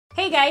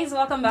guys,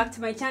 welcome back to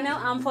my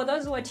channel. For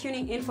those who are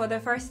tuning in for the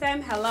first time,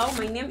 hello,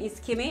 my name is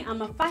Kimi.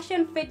 I'm a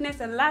fashion,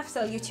 fitness and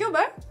lifestyle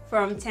YouTuber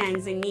from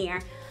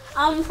Tanzania.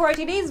 For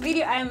today's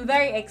video, I am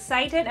very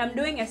excited. I'm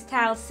doing a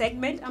style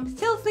segment. I'm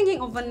still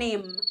thinking of a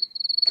name.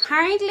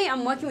 Currently,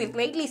 I'm working with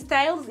Lately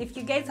Styles. If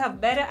you guys have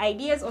better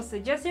ideas or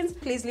suggestions,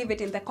 please leave it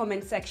in the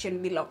comment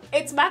section below.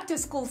 It's back to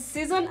school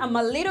season. I'm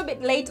a little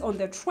bit late on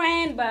the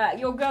trend, but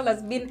your girl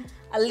has been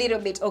a little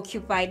bit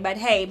occupied, but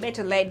hey,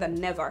 better late than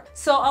never.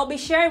 So I'll be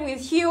sharing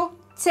with you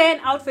 10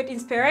 outfit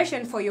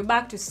inspiration for your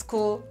back to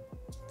school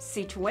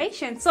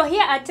situation. So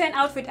here are 10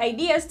 outfit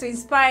ideas to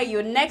inspire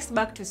your next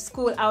back to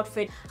school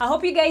outfit. I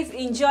hope you guys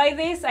enjoy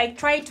this. I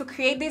tried to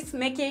create this,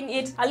 making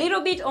it a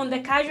little bit on the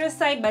casual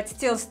side but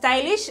still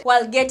stylish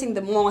while getting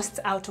the most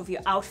out of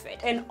your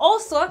outfit. And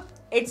also,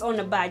 it's on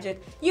a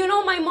budget. You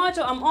know my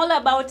motto, I'm all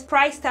about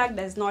price tag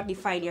does not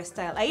define your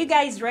style. Are you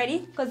guys ready?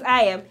 Because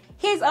I am.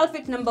 Here's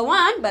outfit number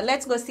 1, but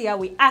let's go see how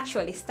we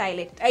actually style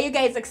it. Are you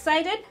guys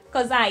excited?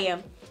 Because I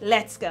am.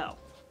 Let's go.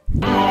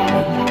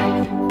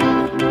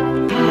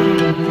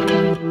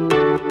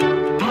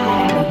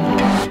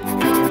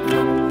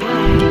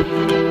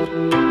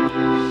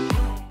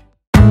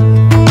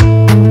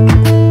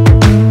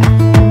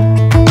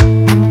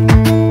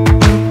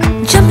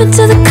 Jump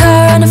into the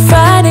car on a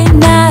Friday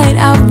night.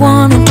 I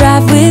wanna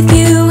drive with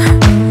you.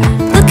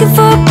 Looking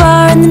for a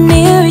bar in the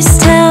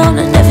nearest town.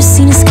 I've never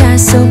seen a sky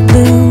so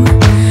blue.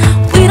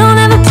 We don't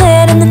have a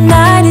plan and the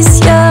night is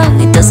young.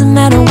 It doesn't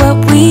matter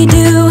what we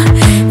do.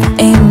 There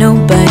ain't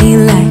nobody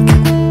like.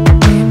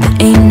 There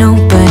ain't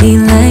nobody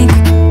like.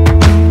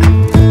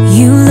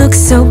 You look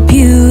so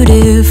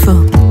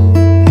beautiful,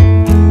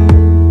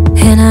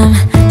 and I'm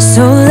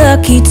so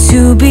lucky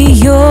to be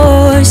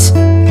yours.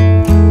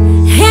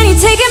 And you're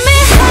taking me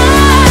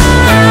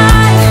high.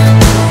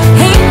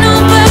 Ain't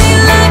nobody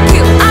like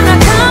you. I'm not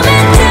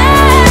coming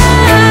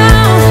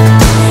down.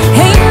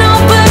 Ain't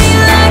nobody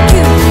like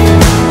you.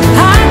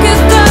 I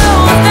could go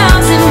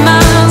 1,000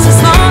 miles as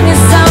long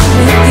as I'm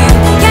with you.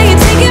 Yeah,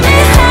 you're taking me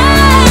high.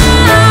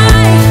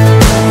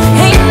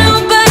 Ain't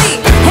nobody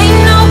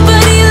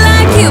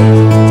like you.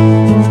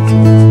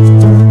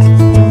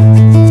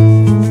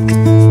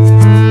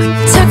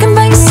 Talking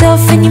by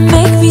yourself and you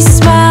make me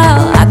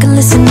smile. I can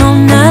listen all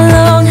night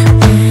long.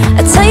 I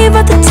tell you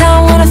about the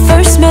time when I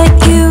first met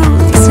you,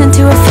 listening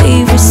to our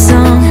favorite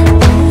song.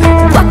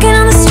 Walking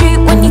on the street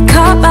when you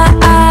caught my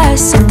eye.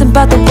 Something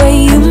about the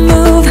way you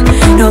move.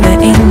 No, there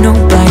ain't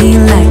nobody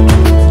like.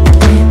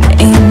 There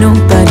ain't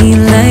nobody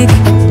like.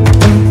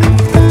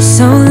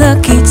 So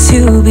lucky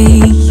to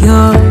be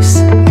yours.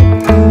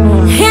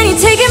 And you're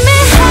taking me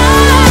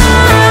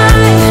high.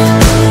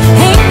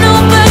 Ain't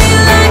nobody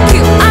like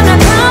you. I'm not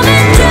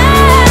coming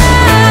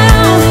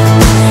down.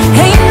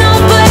 Ain't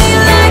nobody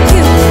like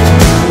you.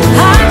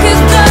 I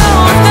could go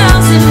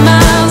 1,000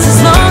 miles as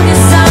long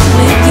as I'm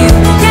with you.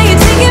 Yeah,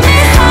 you're taking me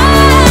high.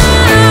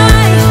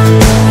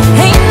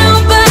 Ain't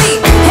nobody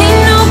like you.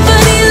 Ain't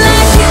nobody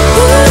like you.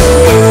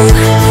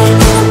 Ain't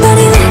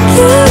nobody like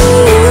you.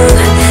 Ain't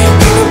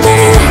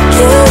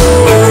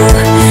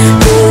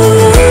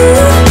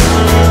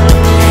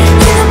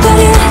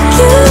nobody like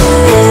you.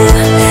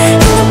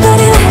 Ain't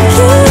nobody like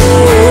you.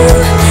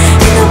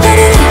 Ain't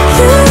nobody like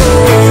you.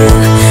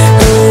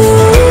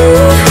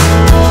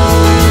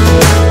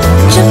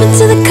 Jump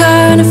into the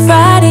car on a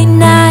Friday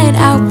night.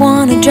 I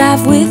wanna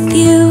drive with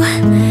you.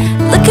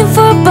 Looking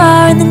for a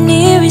bar in the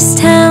nearest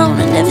town.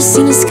 I've never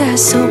seen a sky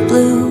so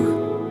blue.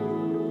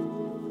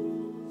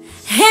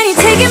 And you're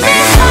taking me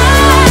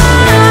high.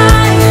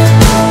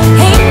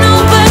 Ain't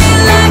nobody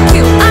like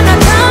you. I'm not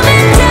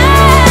coming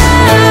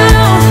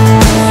down.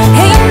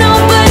 Ain't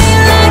nobody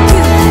like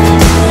you.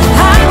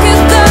 I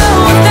could go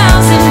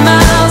 1,000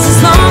 miles as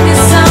long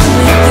as I'm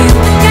with you.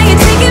 Yeah,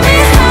 you're taking me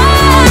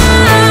high.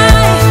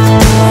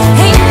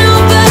 Ain't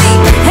nobody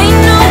like you. Ain't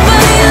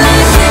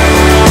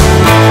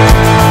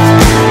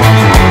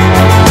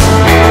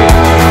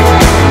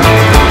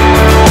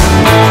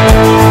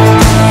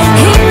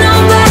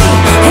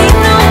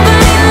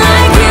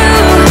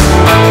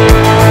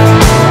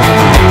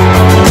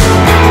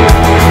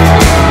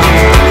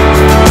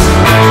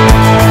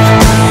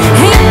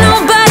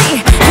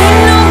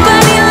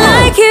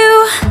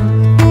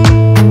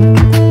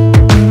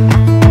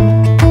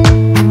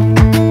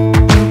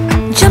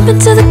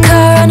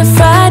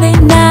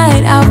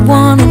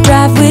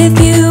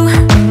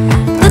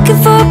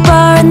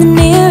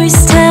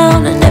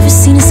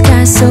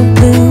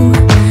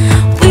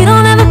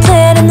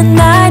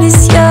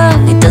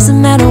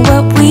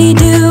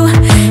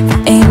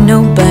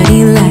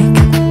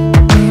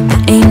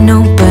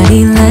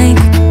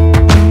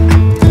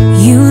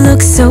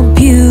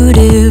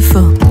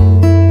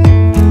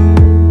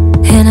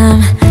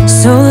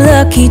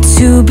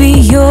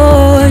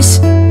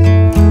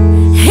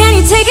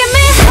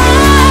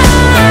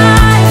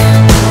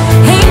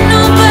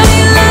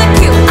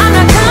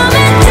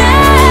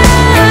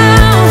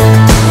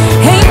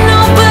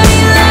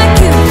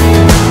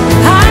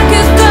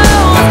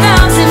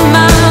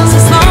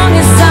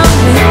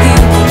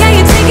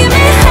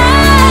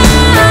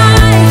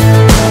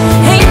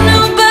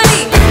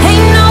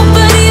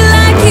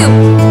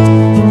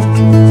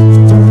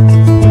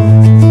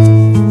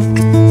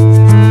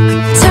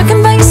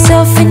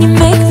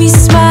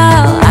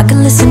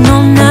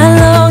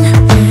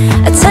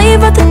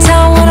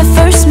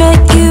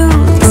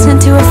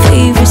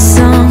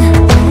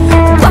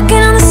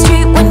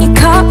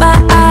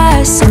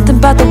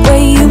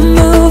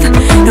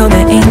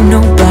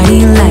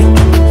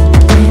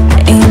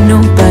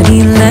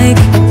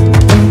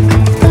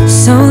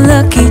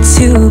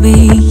will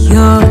be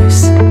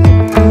yours.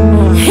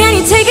 And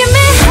you're taking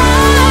me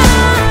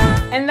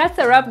high. And that's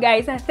a wrap,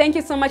 guys. Thank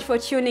you so much for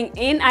tuning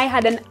in. I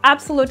had an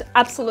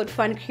absolute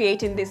fun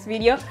creating this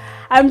video.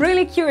 I'm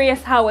really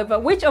curious, however,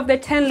 which of the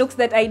 10 looks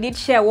that I did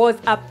share was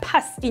a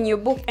pass in your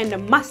book and a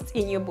must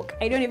in your book.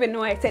 I don't even know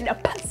why I said a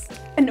pass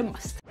and a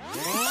must.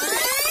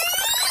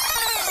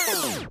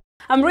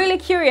 I'm really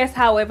curious,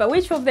 however,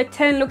 which of the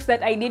 10 looks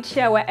that I did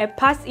share were a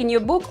pass in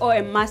your book or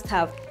a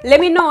must-have. Let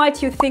me know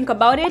what you think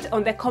about it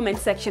on the comment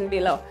section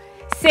below.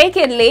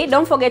 Secondly,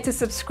 don't forget to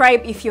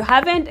subscribe if you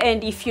haven't,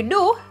 and if you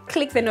do,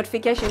 click the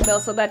notification bell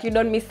so that you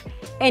don't miss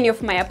any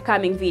of my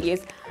upcoming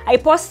videos. I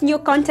post new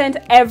content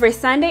every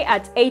Sunday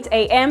at 8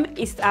 AM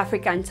East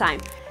African time.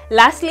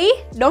 Lastly,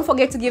 don't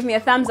forget to give me a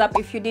thumbs up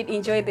if you did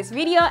enjoy this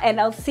video,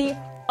 and I'll see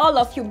all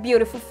of you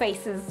beautiful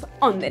faces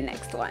on the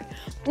next one.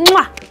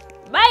 Mwah!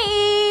 Bye!